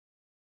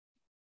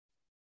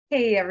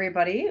Hey,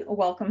 everybody.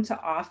 Welcome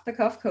to Off the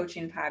Cuff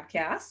Coaching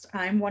Podcast.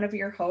 I'm one of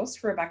your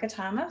hosts, Rebecca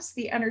Thomas,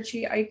 the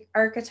energy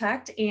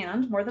architect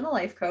and more than a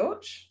life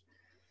coach.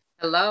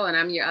 Hello, and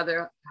I'm your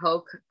other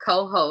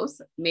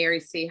co-host, Mary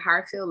C.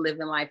 Hartfield,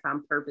 Living Life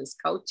on Purpose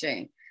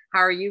Coaching. How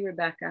are you,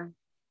 Rebecca?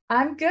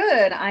 I'm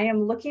good. I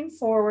am looking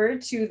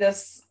forward to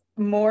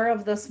more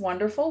of this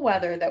wonderful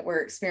weather that we're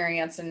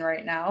experiencing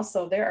right now.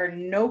 So there are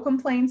no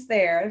complaints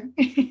there.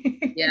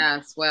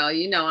 Yes, well,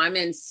 I'm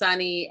in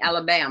sunny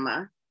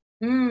Alabama.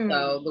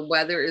 So the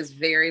weather is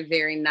very,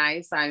 very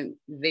nice. I'm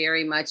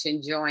very much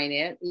enjoying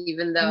it,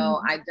 even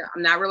though I'm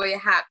not really a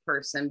hot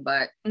person,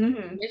 but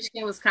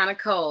Michigan was kind of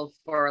cold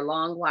for a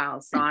long while,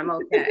 so I'm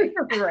okay.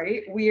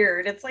 Right?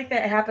 Weird. It's like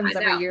that happens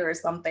every year or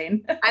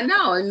something. I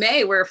know. In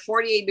May, we're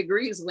 48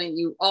 degrees when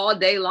you all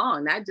day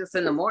long, not just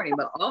in the morning,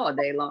 but all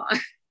day long.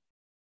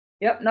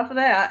 Yep, enough of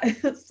that.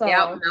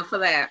 Yep, enough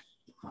of that.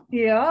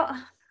 Yeah.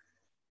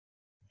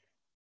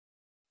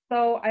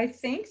 So I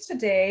think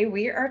today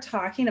we are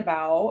talking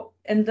about,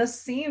 and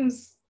this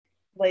seems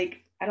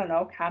like, I don't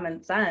know,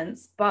 common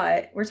sense,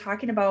 but we're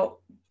talking about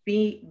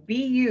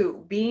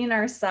being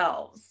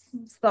ourselves.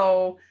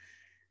 So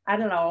I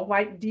don't know,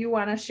 why do you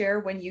want to share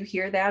when you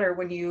hear that or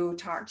when you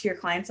talk to your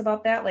clients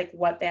about that, like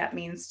what that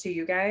means to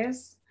you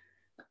guys?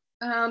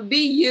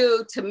 Be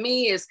you to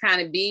me is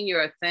kind of being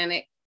your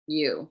authentic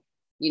you.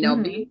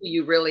 Be who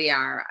you really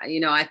are.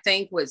 I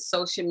think with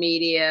social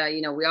media,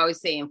 we always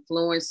say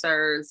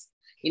influencers,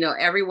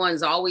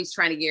 everyone's always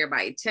trying to get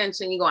everybody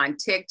attention. You go on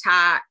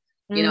TikTok,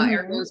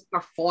 everyone's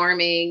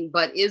performing,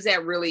 but is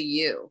that really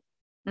you?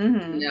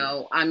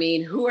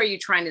 Who are you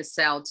trying to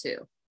sell to?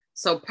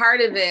 So part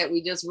of it,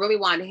 we just really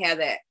want to have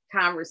that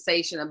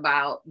conversation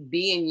about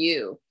being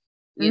you,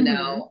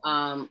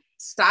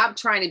 stop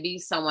trying to be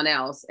someone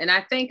else. And I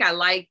think I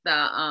like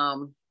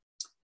the,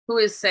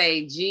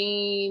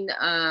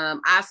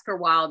 Oscar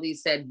Wilde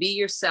said, be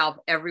yourself,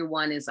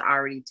 everyone is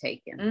already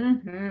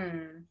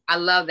taken. I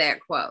love that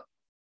quote.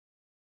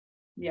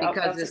 Yep,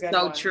 because it's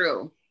so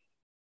true.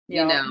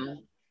 Yep.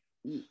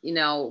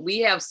 We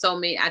have so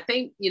many, I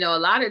think, a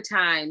lot of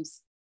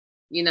times,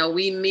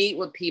 we meet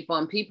with people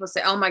and people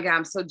say, oh my God,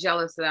 I'm so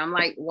jealous of them. I'm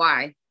like,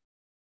 why?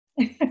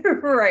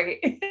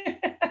 Right.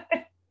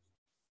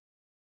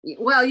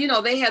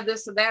 Well, they have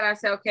this or that. I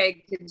say,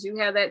 okay, could you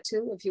have that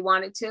too if you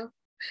wanted to?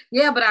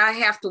 Yeah, but I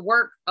have to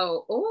work.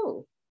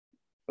 Oh,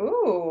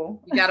 you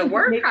got to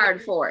work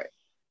hard for it.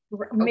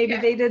 Maybe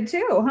they did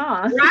too,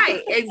 huh?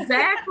 Right,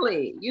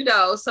 exactly.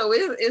 So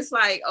it's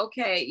like,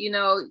 okay,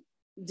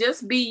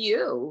 just be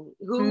you.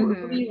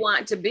 Who you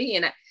want to be.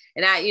 And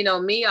I,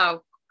 me,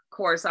 of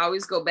course, I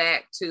always go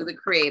back to the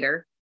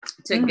creator,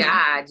 to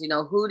God.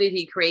 Who did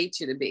he create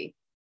you to be?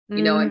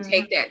 And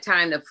take that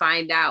time to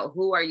find out,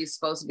 who are you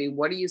supposed to be?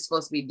 What are you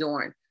supposed to be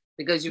doing?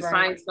 Because you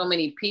find so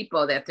many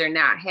people that they're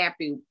not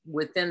happy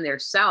within their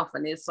self.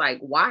 And it's like,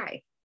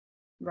 why?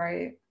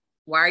 Right.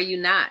 Why are you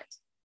not?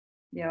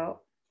 Yeah.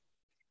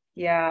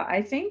 Yeah.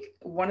 I think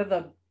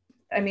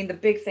the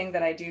big thing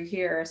that I do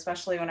here,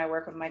 especially when I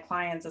work with my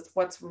clients, is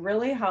what's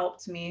really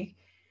helped me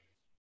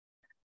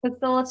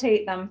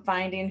facilitate them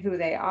finding who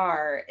they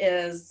are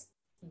is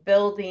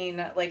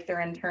building like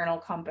their internal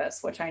compass,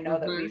 which I know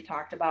that we've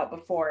talked about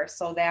before.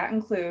 So that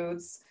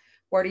includes,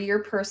 what are your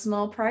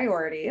personal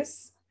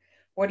priorities?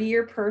 What are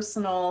your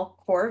personal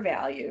core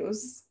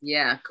values?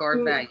 Yeah,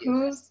 core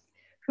values.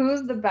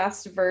 Who's the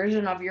best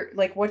version of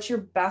what's your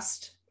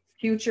best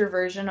future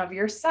version of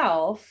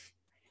yourself?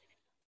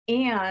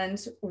 And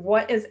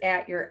what is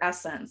at your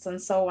essence? And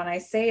so when I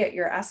say at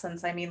your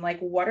essence, I mean, like,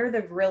 what are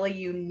the really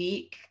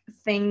unique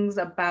things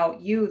about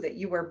you that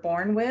you were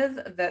born with,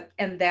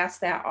 and that's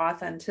that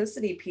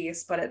authenticity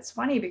piece. But it's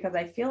funny because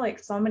I feel like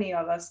so many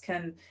of us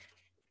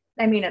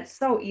it's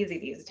so easy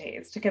these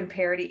days to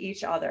compare to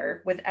each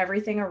other with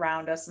everything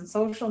around us and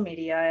social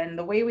media and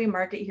the way we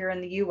market here in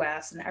the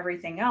US and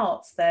everything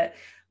else, that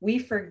we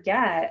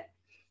forget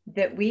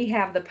that we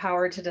have the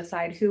power to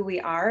decide who we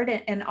are,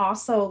 and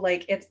also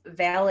like it's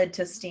valid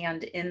to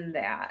stand in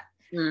that.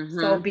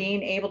 So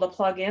being able to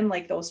plug in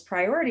like those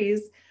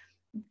priorities,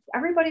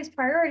 everybody's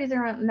priorities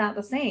are not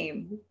the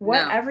same.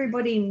 What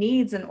everybody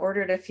needs in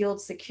order to feel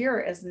secure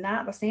is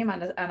not the same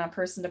on a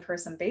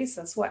person-to-person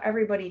basis. What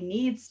everybody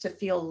needs to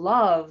feel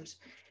loved,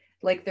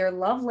 like their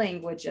love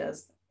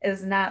languages,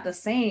 is not the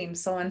same.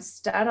 So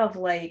instead of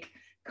like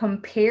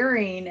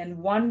comparing and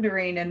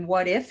wondering and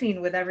what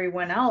ifing with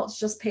everyone else,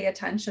 just pay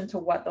attention to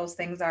what those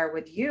things are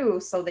with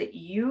you so that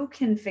you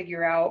can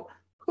figure out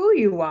who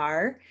you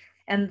are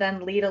and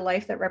then lead a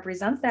life that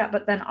represents that,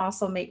 but then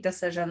also make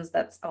decisions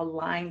that's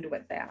aligned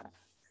with that.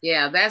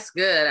 Yeah, that's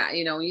good.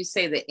 When you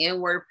say the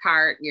inward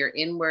part, your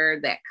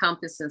inward, that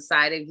compass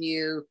inside of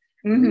you,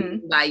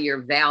 by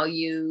your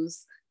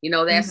values,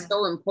 that's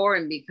so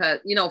important because,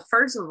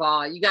 first of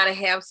all, you got to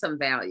have some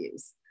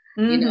values.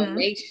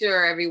 Make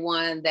sure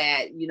everyone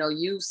that,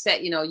 you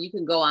set, you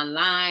can go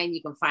online,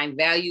 you can find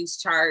values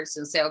charts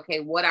and say, okay,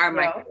 what are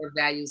my core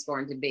values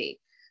going to be?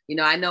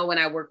 I know when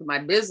I work with my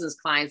business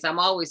clients, I'm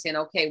always saying,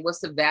 okay, what's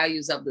the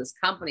values of this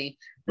company?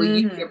 But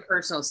you, your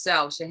personal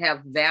self, should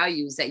have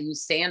values that you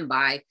stand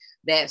by,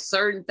 that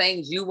certain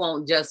things you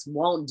won't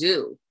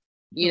do.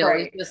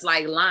 It's just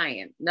like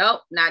lying.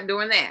 Nope, not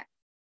doing that.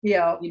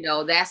 Yeah.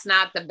 That's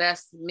not the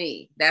best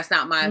me. That's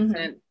not my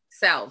authentic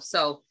self.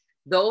 So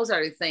those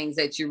are the things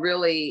that you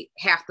really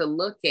have to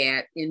look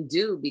at and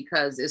do,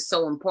 because it's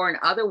so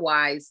important.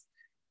 Otherwise,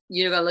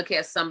 you're going to look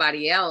at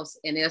somebody else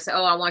and they'll say,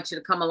 oh, I want you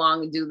to come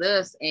along and do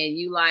this. And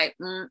you like,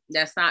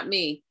 that's not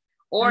me.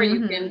 Or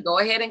you can go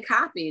ahead and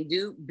copy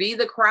and be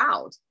the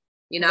crowd.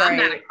 I'm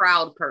not a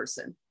crowd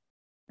person.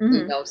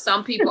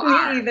 Some people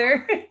are. Me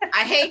either.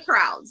 I hate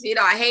crowds.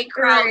 I hate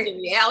crowds in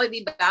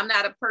reality, but I'm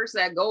not a person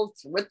that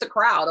goes with the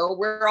crowd. Oh,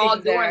 we're all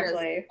doing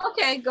this.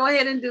 Okay, go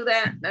ahead and do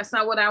that. That's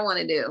not what I want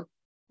to do.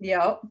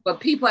 Yep.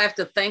 But people have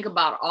to think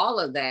about all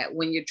of that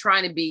when you're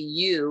trying to be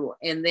you.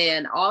 And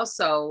then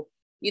also,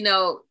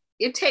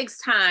 it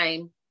takes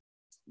time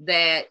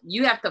that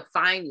you have to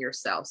find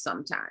yourself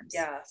sometimes.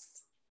 Yes.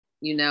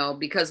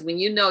 Because when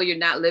you're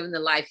not living the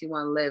life you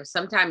want to live,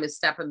 sometimes it's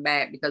stepping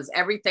back, because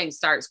everything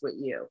starts with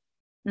you.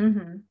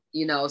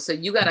 So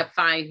you got to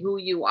find who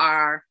you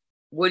are.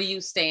 What do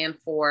you stand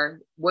for?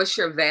 What's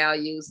your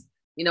values?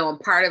 And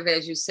part of it,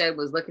 as you said,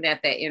 was looking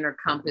at that inner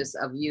compass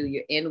of you,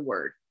 your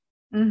inward.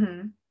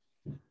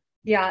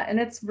 Yeah. And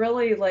it's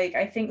really like,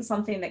 I think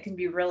something that can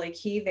be really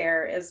key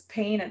there is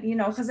paying,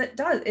 because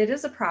it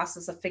is a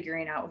process of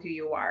figuring out who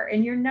you are,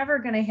 and you're never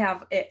going to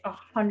have it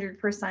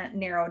 100%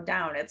 narrowed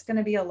down. It's going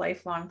to be a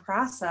lifelong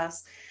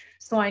process.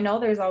 So I know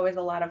there's always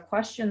a lot of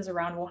questions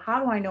around, well,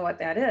 how do I know what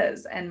that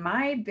is? And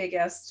my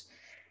biggest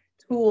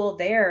tool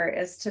there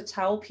is to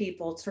tell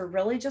people to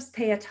really just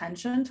pay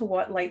attention to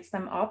what lights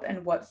them up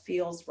and what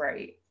feels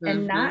right,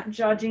 and not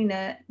judging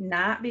it,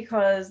 not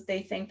because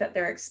they think that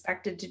they're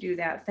expected to do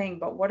that thing,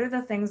 but what are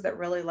the things that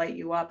really light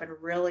you up and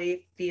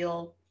really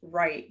feel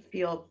right,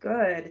 feel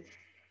good.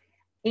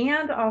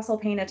 And also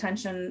paying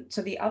attention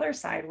to the other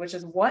side, which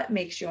is what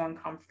makes you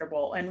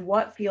uncomfortable and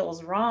what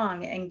feels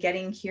wrong, and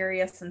getting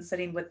curious and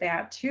sitting with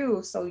that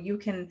too. So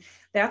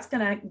that's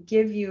going to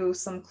give you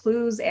some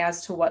clues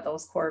as to what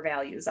those core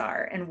values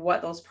are and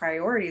what those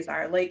priorities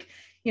are. Like,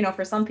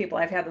 for some people,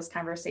 I've had this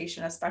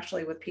conversation,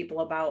 especially with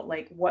people, about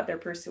like what they're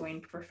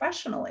pursuing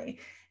professionally.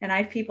 And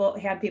had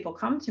people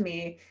come to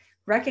me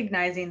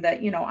recognizing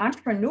that,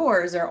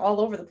 entrepreneurs are all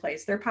over the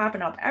place. They're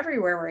popping up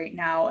everywhere right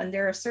now. And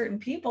there are certain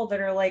people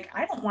that are like,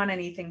 I don't want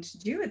anything to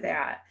do with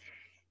that.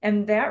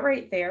 And that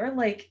right there,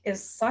 like,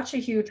 is such a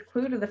huge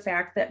clue to the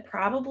fact that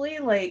probably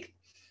like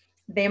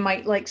they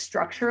might like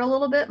structure a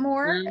little bit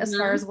more as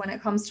far as when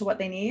it comes to what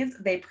they need.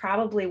 They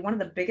probably, one of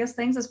the biggest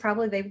things is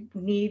probably they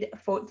need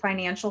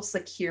financial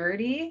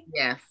security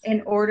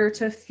in order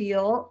to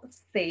feel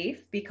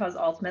safe, because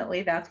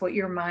ultimately that's what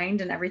your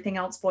mind and everything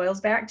else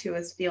boils back to,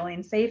 is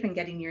feeling safe and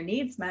getting your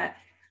needs met.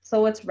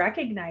 So it's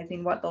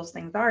recognizing what those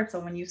things are. So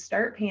when you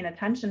start paying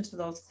attention to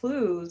those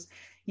clues,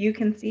 you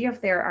can see if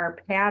there are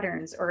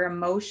patterns or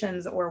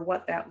emotions or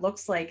what that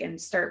looks like,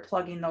 and start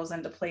plugging those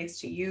into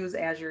place to use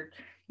as your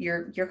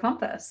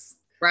compass.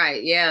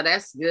 Right. Yeah,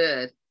 that's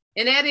good.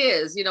 And that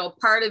is,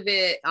 part of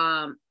it.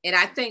 And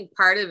I think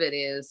part of it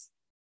is,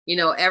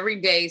 every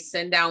day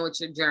sit down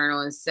with your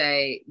journal and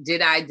say,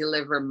 did I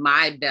deliver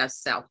my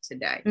best self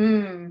today?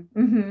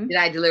 Did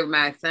I deliver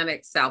my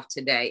authentic self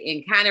today?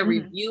 And kind of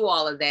review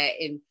all of that.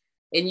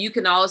 And you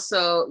can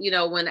also,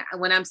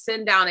 when I'm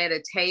sitting down at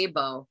a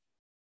table,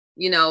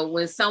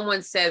 when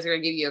someone says they're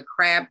gonna give you a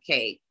crab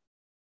cake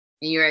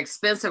in your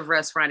expensive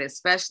restaurant,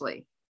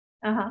 especially,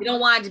 you don't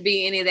want it to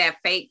be any of that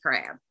fake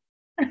crab.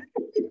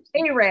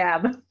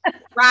 Arab.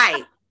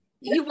 Right.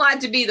 You want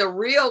it to be the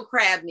real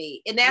crab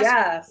meat. And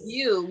that's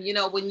you,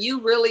 when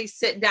you really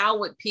sit down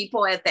with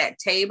people at that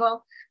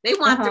table, they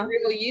want the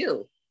real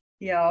you.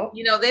 Yeah.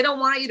 They don't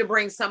want you to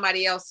bring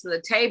somebody else to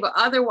the table.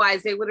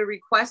 Otherwise, they would have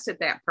requested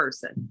that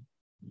person.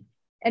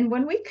 And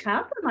when we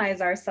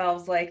compromise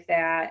ourselves like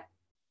that,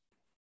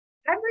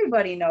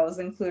 everybody knows,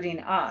 including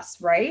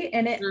us, right?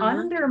 And it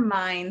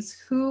undermines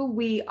who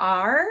we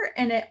are.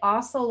 And it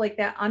also, like,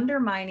 that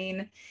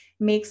undermining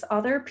makes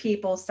other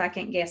people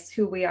second guess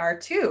who we are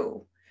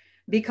too,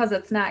 because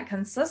it's not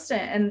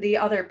consistent. And the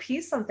other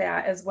piece of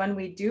that is when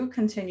we do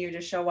continue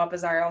to show up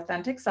as our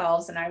authentic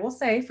selves. And I will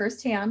say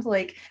firsthand,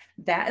 like,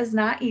 that is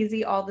not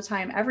easy all the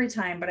time, every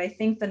time. But I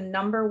think the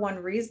number one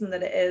reason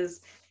that it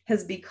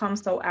has become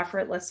so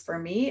effortless for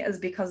me is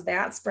because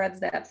that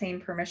spreads that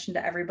same permission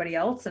to everybody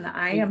else. And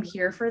I am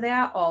here for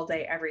that all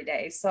day, every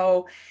day.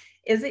 So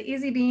is it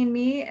easy being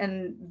me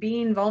and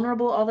being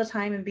vulnerable all the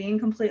time and being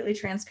completely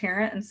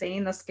transparent and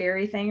saying the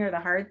scary thing or the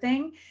hard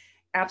thing?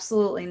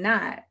 Absolutely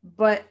not.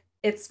 But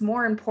it's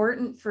more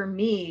important for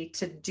me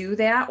to do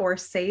that or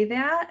say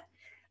that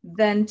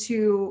than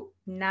to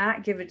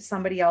not give it to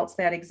somebody else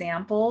that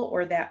example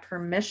or that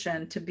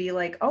permission to be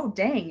like, oh,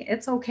 dang,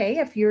 it's okay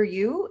if you're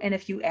you. And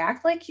if you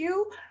act like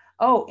you,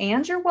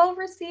 and you're well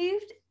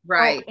received.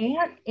 Right.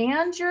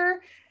 And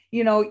you're,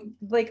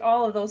 like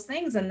all of those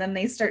things. And then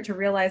they start to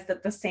realize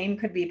that the same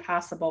could be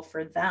possible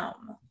for them.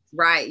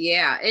 Right.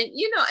 Yeah. And,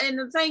 and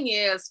the thing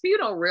is,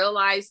 people don't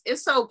realize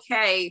it's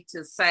okay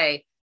to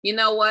say, you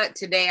know what,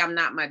 today I'm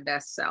not my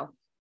best self.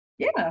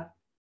 Yeah.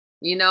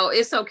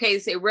 It's okay to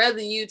say, rather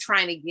than you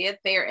trying to get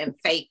there and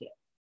fake it.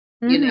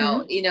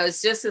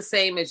 It's just the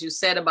same as you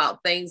said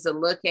about things to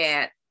look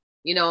at.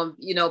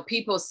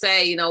 People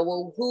say,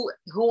 well,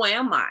 who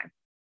am I?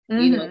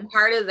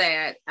 Part of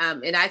that.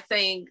 And I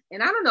think,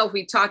 and I don't know if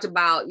we talked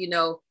about,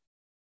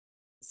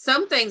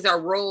 some things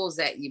are roles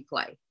that you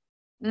play.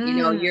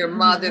 Your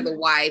mother, the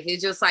wife.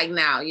 It's just like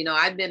now,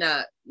 I've been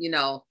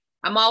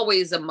I'm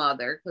always a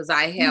mother because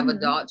I have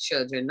adult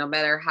children, no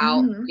matter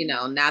how,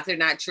 now they're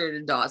not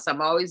children adults.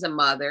 I'm always a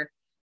mother.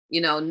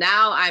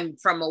 Now I'm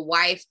from a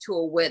wife to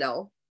a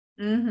widow.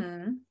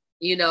 But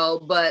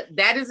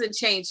that doesn't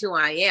change who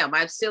I am.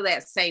 I'm still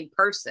that same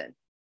person.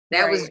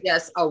 That was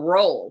just a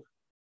role.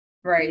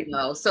 Right.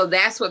 So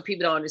that's what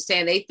people don't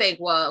understand. They think,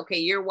 well, okay,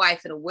 you're a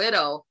wife and a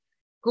widow.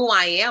 Who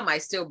I am, I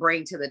still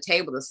bring to the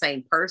table the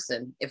same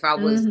person. If I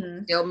was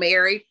still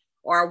married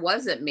or I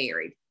wasn't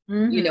married,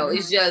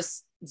 it's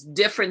just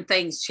different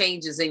things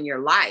changes in your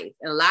life.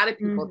 And a lot of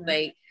people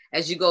think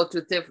as you go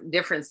through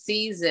different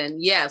seasons,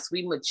 yes,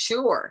 we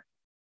mature,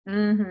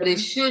 but it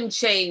shouldn't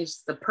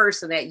change the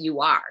person that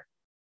you are.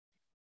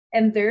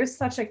 And there's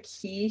such a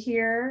key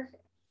here.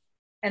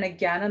 And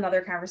again,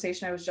 another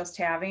conversation I was just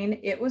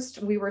having,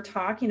 we were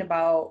talking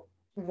about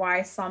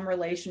why some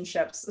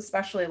relationships,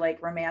 especially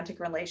like romantic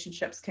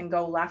relationships, can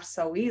go left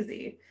so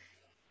easy.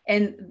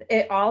 And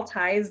it all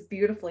ties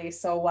beautifully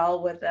so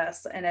well with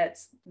this. And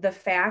it's the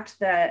fact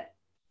that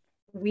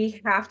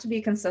we have to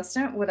be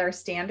consistent with our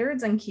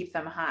standards and keep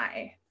them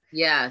high.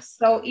 Yes.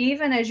 So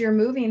even as you're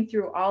moving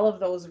through all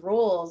of those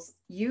roles,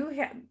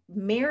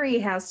 Mary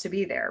has to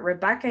be there.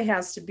 Rebecca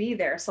has to be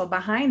there. So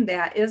behind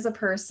that is a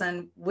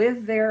person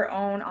with their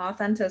own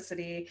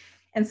authenticity.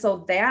 And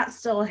so that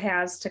still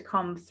has to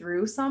come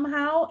through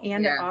somehow.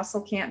 And it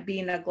also can't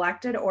be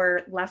neglected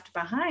or left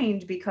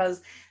behind,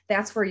 because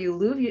that's where you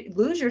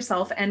lose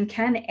yourself and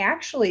can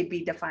actually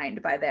be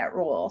defined by that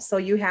role. So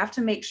you have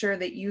to make sure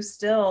that you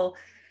still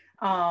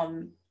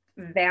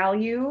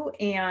value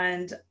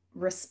and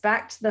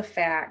respect the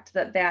fact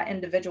that that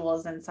individual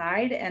is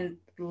inside, and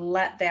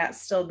let that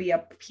still be a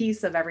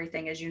piece of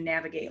everything as you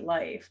navigate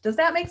life. Does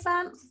that make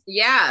sense?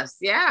 Yes.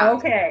 Yeah.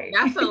 Okay.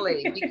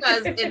 Definitely.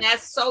 And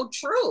that's so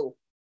true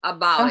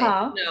about it.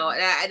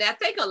 And I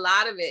think a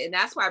lot of it, and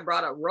that's why I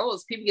brought up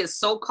roles. People get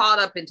so caught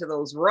up into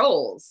those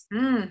roles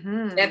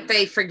that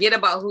they forget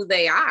about who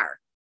they are.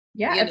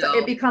 Yeah,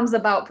 it becomes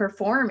about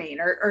performing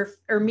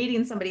or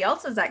meeting somebody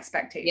else's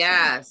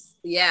expectations.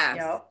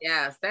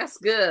 Yes. That's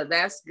good.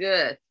 That's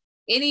good.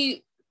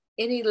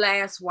 Any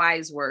last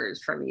wise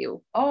words from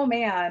you? Oh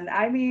man,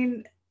 I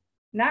mean,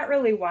 not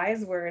really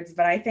wise words,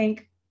 but I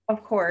think,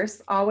 of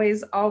course,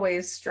 always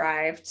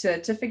strive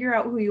to figure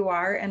out who you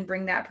are and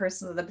bring that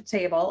person to the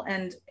table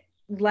and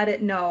let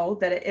it know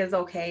that it is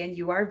okay and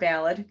you are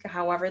valid,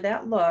 however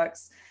that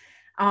looks.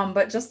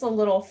 But just a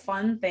little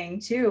fun thing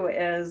too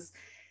is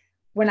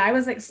when I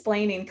was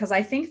explaining, because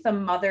I think the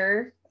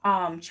mother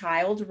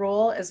child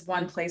role is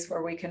one place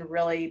where we can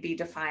really be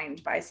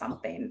defined by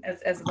something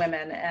as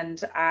women.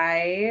 And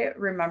I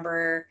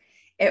remember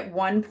at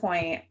one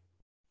point,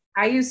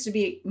 I used to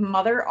be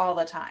mother all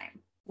the time.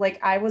 Like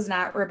I was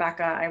not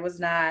Rebecca. I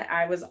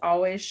was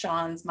always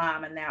Sean's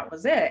mom, and that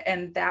was it.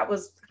 And that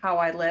was how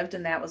I lived,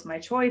 and that was my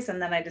choice.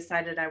 And then I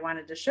decided I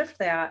wanted to shift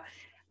that.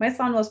 My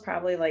son was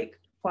probably like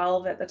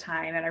 12 at the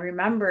time. And I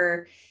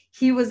remember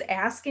he was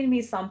asking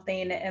me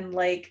something, and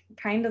like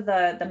kind of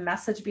the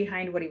message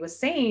behind what he was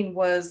saying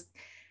was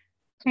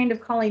kind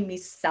of calling me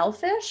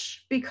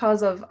selfish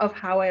because of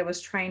how I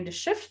was trying to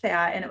shift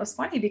that. And it was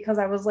funny because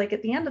I was like,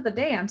 at the end of the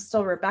day, I'm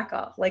still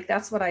Rebecca. Like,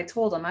 that's what I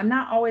told him. I'm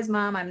not always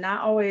mom. I'm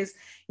not always,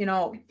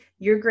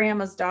 your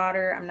grandma's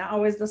daughter. I'm not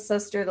always the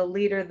sister, the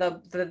leader,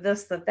 the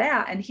this, the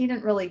that. And he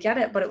didn't really get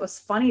it, but it was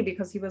funny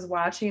because he was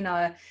watching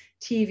a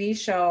TV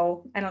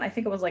show. I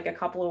think it was like a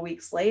couple of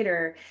weeks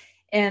later.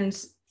 And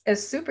as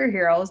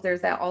superheroes,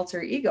 there's that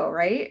alter ego,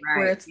 right?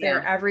 Where it's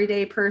their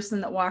everyday person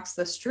that walks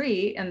the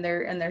street and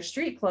they're in their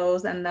street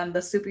clothes, and then the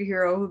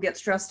superhero who gets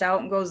stressed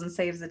out and goes and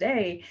saves the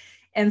day.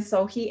 And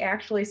so he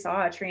actually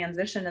saw a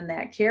transition in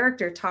that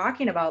character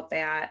talking about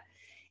that,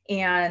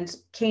 and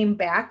came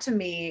back to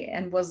me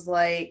and was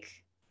like,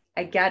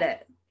 I get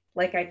it.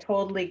 Like, I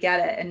totally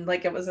get it. And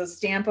like, it was a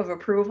stamp of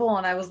approval.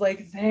 And I was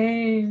like,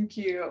 thank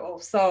you.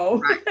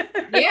 So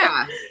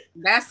yeah,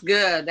 that's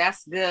good.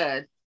 That's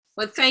good.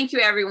 Well, thank you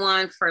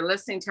everyone for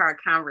listening to our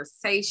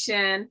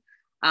conversation.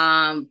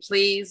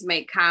 Please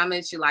make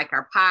comments. You like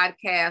our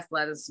podcast,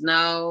 let us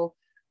know.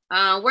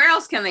 Where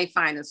else can they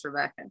find us,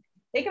 Rebecca?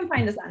 They can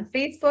find us on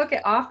Facebook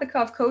at Off the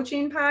Cuff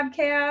Coaching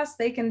Podcast.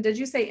 They can, did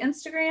you say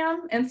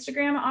Instagram?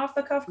 Instagram Off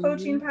the Cuff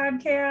Coaching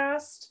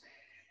Podcast.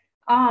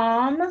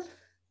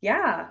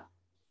 Yeah.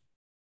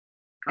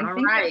 I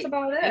think that's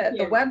about it.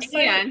 The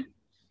website.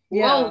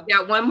 Well, we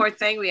got one more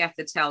thing we have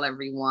to tell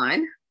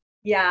everyone.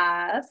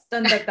 Yes.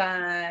 Dun, dun,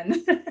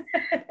 dun.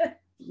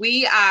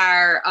 We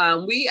are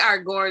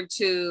going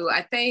to,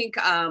 I think,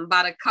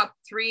 about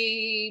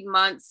 3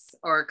 months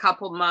or a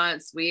couple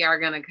months, we are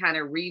going to kind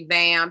of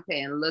revamp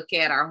and look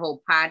at our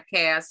whole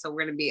podcast. So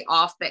we're going to be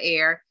off the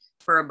air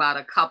for about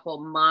a couple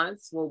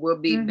months. We'll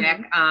be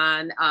back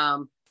on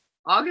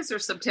August or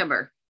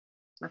September.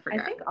 I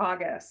forgot. I think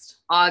August.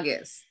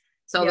 August.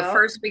 So the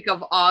first week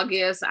of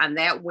August, on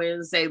that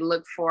Wednesday,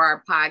 look for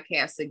our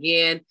podcast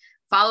again.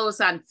 Follow us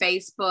on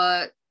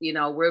Facebook.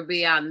 We'll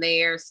be on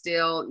there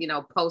still,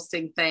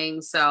 posting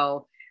things.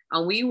 So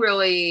we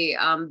really,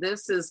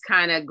 this is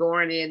kind of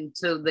going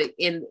into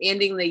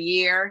ending the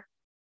year.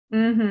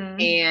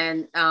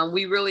 And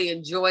we really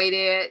enjoyed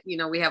it.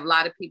 We have a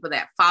lot of people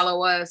that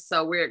follow us.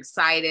 So we're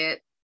excited.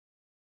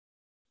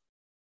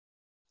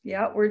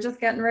 Yeah, we're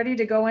just getting ready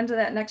to go into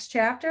that next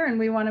chapter, and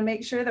we want to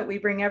make sure that we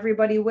bring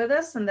everybody with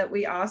us, and that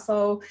we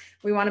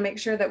want to make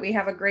sure that we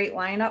have a great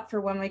lineup for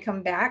when we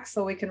come back,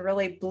 so we can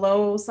really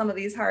blow some of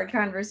these hard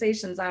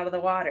conversations out of the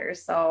water.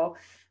 So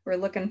we're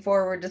looking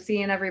forward to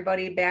seeing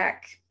everybody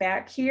back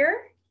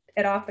here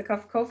at Off the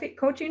Cuff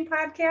Coaching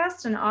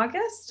Podcast in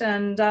August,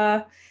 and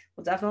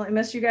we'll definitely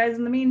miss you guys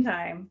in the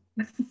meantime.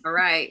 All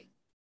right.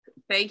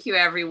 Thank you,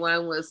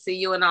 everyone. We'll see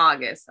you in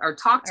August, or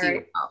talk to you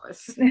in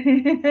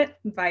August.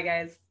 Bye,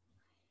 guys.